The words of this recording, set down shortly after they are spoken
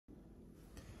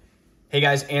Hey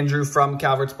guys, Andrew from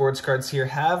Calvert Sports Cards here.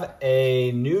 Have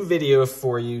a new video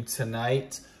for you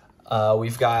tonight.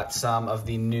 We've got some of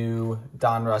the new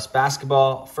Donruss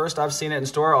basketball. First, I've seen it in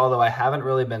store, although I haven't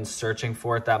really been searching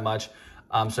for it that much.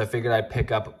 So I figured I'd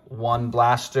pick up one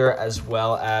blaster as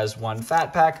well as one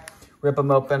fat pack, rip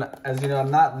them open. As you know,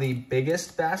 I'm not the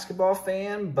biggest basketball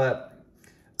fan, but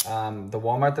the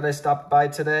Walmart that I stopped by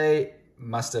today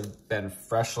must have been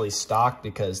freshly stocked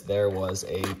because there was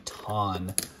a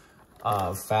ton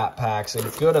of fat packs, a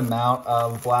good amount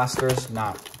of blasters,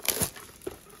 not,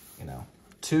 you know,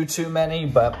 too many,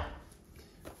 but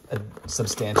a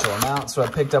substantial amount. So I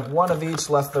picked up one of each,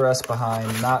 left the rest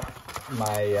behind. Not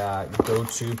my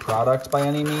go-to product by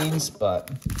any means, but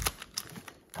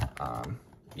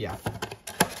yeah,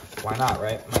 why not,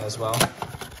 right? Might as well.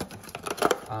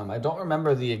 I don't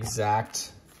remember the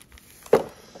exact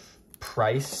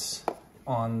price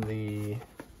on the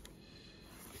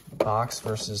box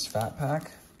versus fat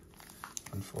pack,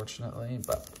 unfortunately,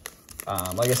 but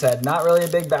like I said, not really a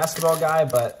big basketball guy,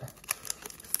 but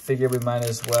figured we might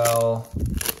as well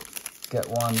get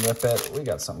one, rip it. We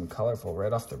got something colorful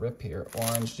right off the rip here.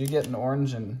 Orange. Do you get an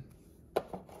orange and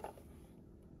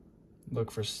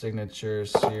look for signature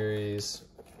series?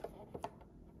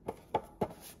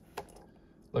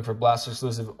 Look for blaster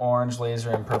exclusive orange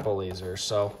laser and purple laser.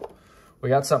 So we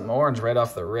got something orange right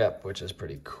off the rip, which is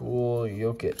pretty cool.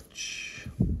 Jokic.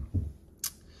 There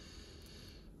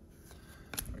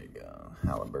we go.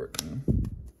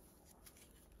 Halliburton.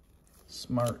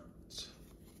 Smart.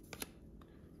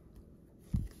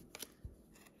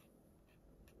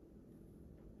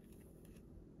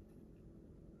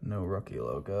 No rookie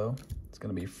logo. It's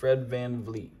going to be Fred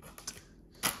VanVleet.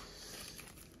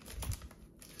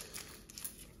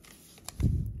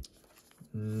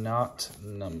 Not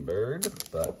numbered,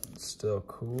 but still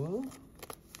cool.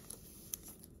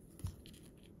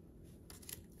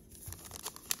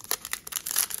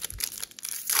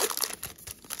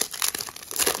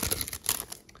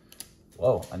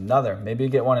 Whoa, another. Maybe you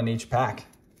get one in each pack.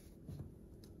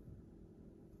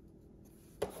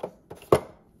 I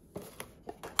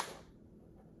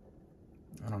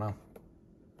don't know.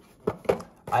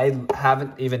 I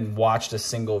haven't even watched a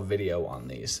single video on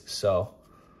these, so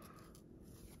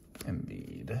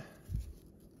Embiid,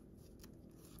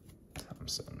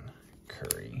 Thompson,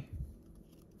 Curry.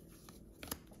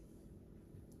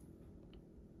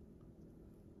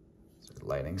 So the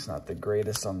lighting's not the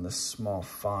greatest on the small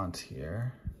font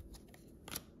here.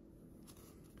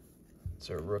 It's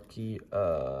a rookie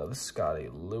of Scotty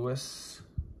Lewis,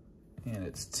 and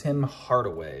it's Tim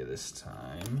Hardaway this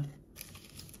time.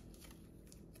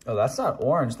 Oh, that's not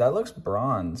orange. That looks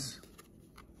bronze.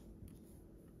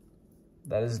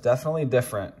 That is definitely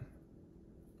different.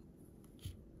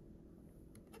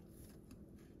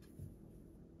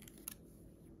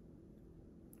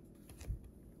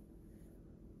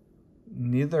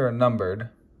 Neither are numbered,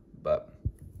 but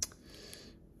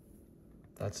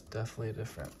that's definitely a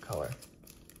different color.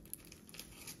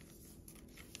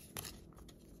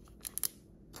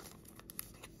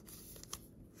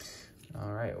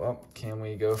 All right, well, can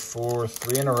we go for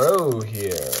 3 in a row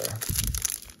here?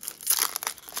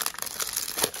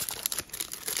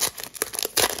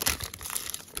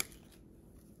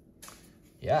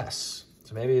 Yes,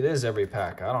 so maybe it is every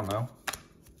pack. I don't know.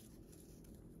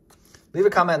 Leave a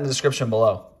comment in the description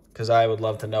below, because I would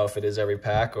love to know if it is every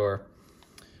pack or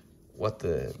what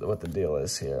the deal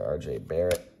is here. RJ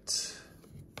Barrett.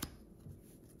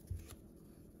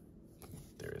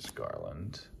 There is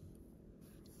Garland.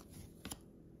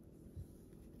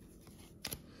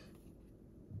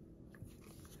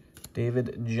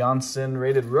 David Johnson,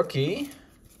 rated rookie.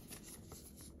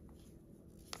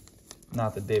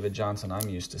 Not the David Johnson I'm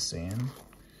used to seeing.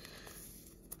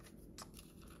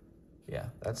 Yeah,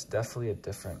 that's definitely a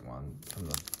different one from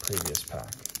the previous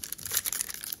pack.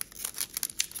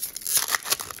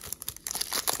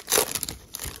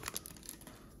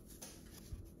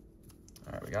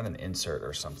 All right, we got an insert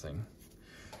or something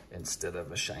instead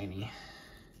of a shiny.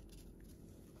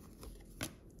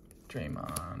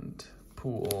 Draymond,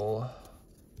 Poole,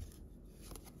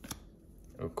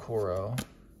 Okoro.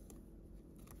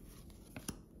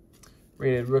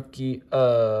 Rated rookie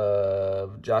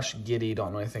of Josh Giddey.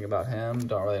 Don't know anything about him.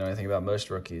 Don't really know anything about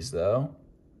most rookies, though.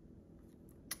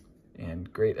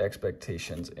 And Great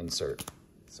Expectations insert.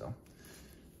 So,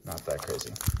 not that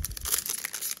crazy.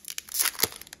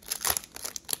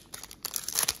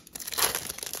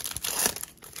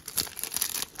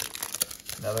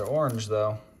 Another orange,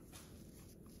 though.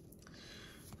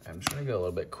 I'm just going to go a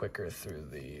little bit quicker through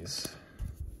these.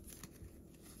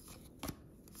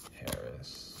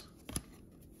 Harris.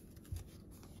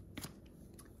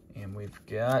 And we've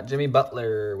got Jimmy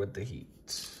Butler with the Heat.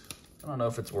 I don't know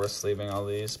if it's worth sleeving all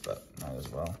these, but might as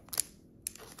well.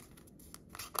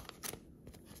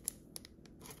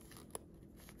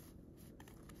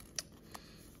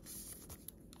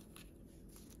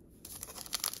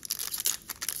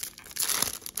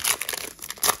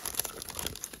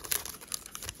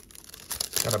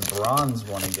 Got a bronze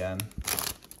one again.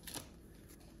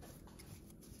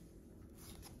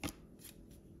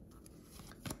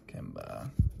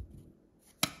 Kemba.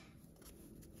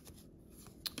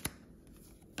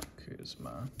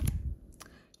 Kuzma.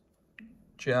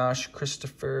 Josh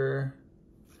Christopher.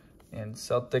 And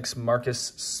Celtics Marcus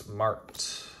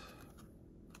Smart.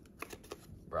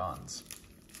 Bronze.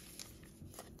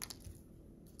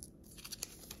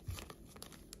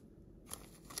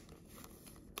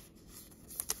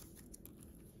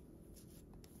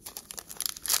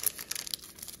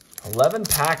 $11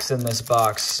 packs in this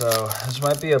box, so this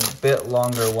might be a bit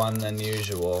longer one than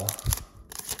usual.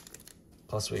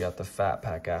 Plus, we got the fat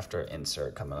pack after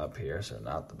insert coming up here, so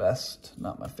not the best,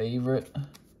 not my favorite.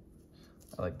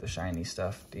 I like the shiny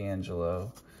stuff.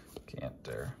 D'Angelo,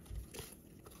 Cantor,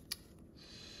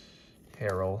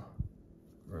 Harrell,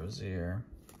 Rozier,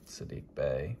 Sadiq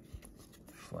Bey,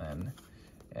 Flynn,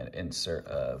 and insert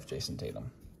of Jason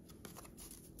Tatum.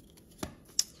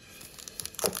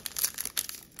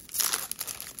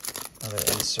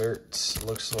 Another insert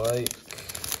looks like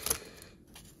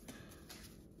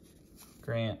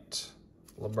Grant,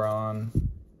 LeBron,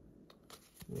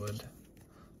 Wood,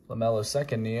 LaMelo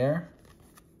second year,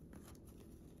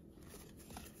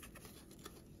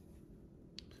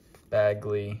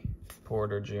 Bagley,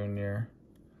 Porter Jr.,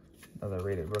 another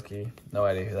rated rookie. No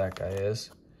idea who that guy is.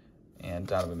 And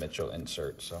Donovan Mitchell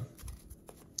insert. So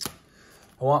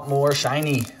I want more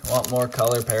shiny. I want more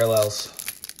color parallels.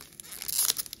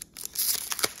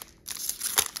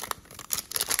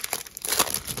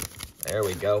 There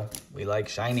we go. We like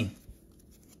shiny.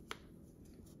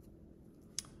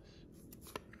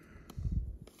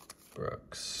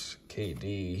 Brooks,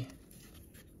 KD,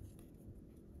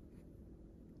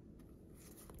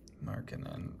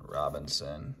 Markkanen,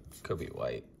 Robinson, Kobe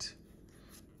White,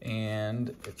 and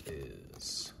it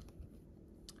is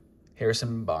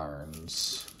Harrison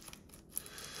Barnes.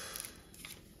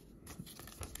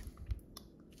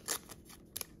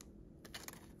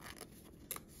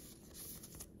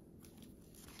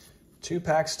 Two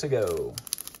packs to go.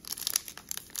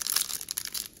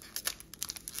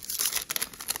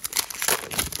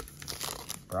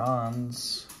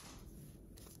 Bronze.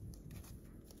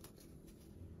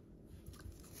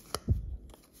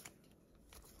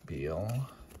 Beal.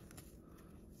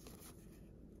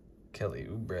 Kelly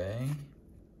Oubre.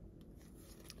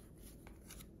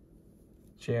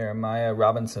 Jeremiah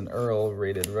Robinson Earl,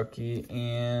 rated rookie,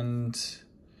 and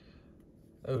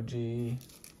OG.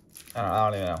 I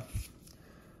don't even know.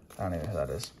 I don't even know who that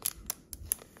is.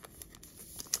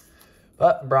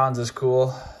 But bronze is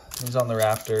cool. He's on the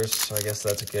Raptors, so I guess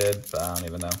that's good, but I don't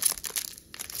even know.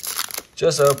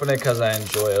 Just open it because I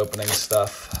enjoy opening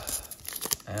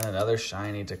stuff. And another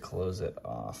shiny to close it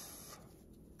off.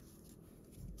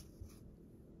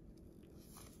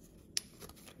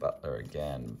 Butler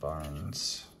again,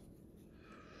 Barnes.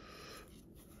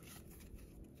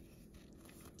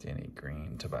 Danny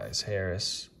Green, Tobias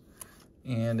Harris.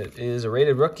 And it is a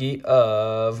rated rookie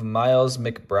of Miles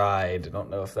McBride. Don't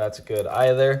know if that's good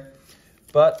either,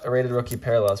 but a rated rookie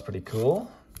parallel is pretty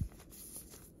cool.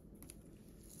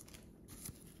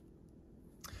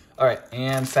 All right,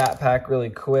 and fat pack really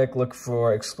quick. Look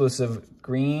for exclusive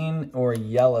green or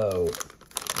yellow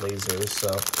lasers. So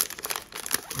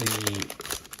the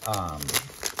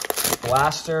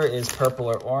blaster is purple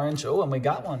or orange. Oh, and we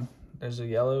got one. There's a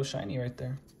yellow shiny right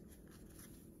there.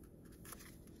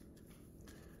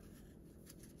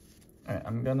 All right,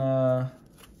 I'm gonna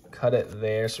cut it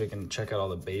there so we can check out all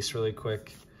the base really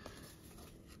quick.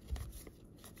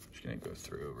 Just gonna go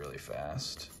through really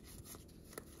fast.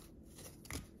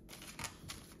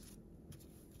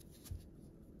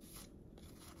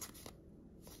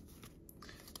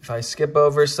 If I skip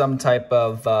over some type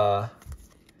of,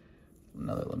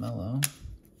 another LaMelo,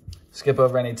 skip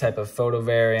over any type of photo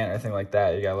variant or anything like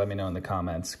that, you gotta let me know in the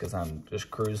comments because I'm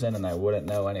just cruising and I wouldn't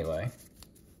know anyway.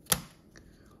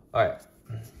 All right,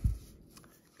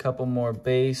 couple more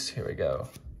base, here we go.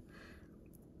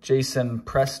 Jason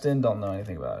Preston, don't know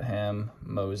anything about him.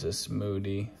 Moses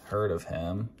Moody, heard of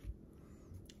him.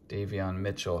 Davion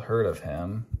Mitchell, heard of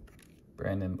him.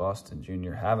 Brandon Boston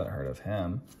Jr., haven't heard of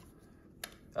him.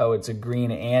 Oh, it's a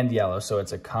green and yellow, so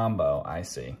it's a combo, I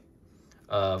see,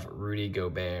 of Rudy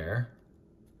Gobert.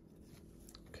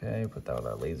 Okay, put that with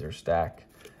our laser stack.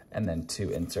 and then 2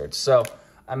 inserts. So,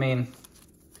 I mean,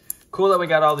 cool that we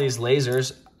got all these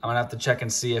lasers. I'm gonna have to check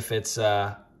and see if it's,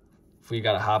 if we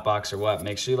got a hot box or what.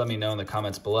 Make sure you let me know in the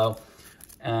comments below.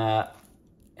 And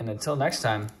until next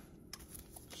time,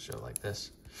 show like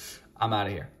this, I'm out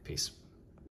of here. Peace.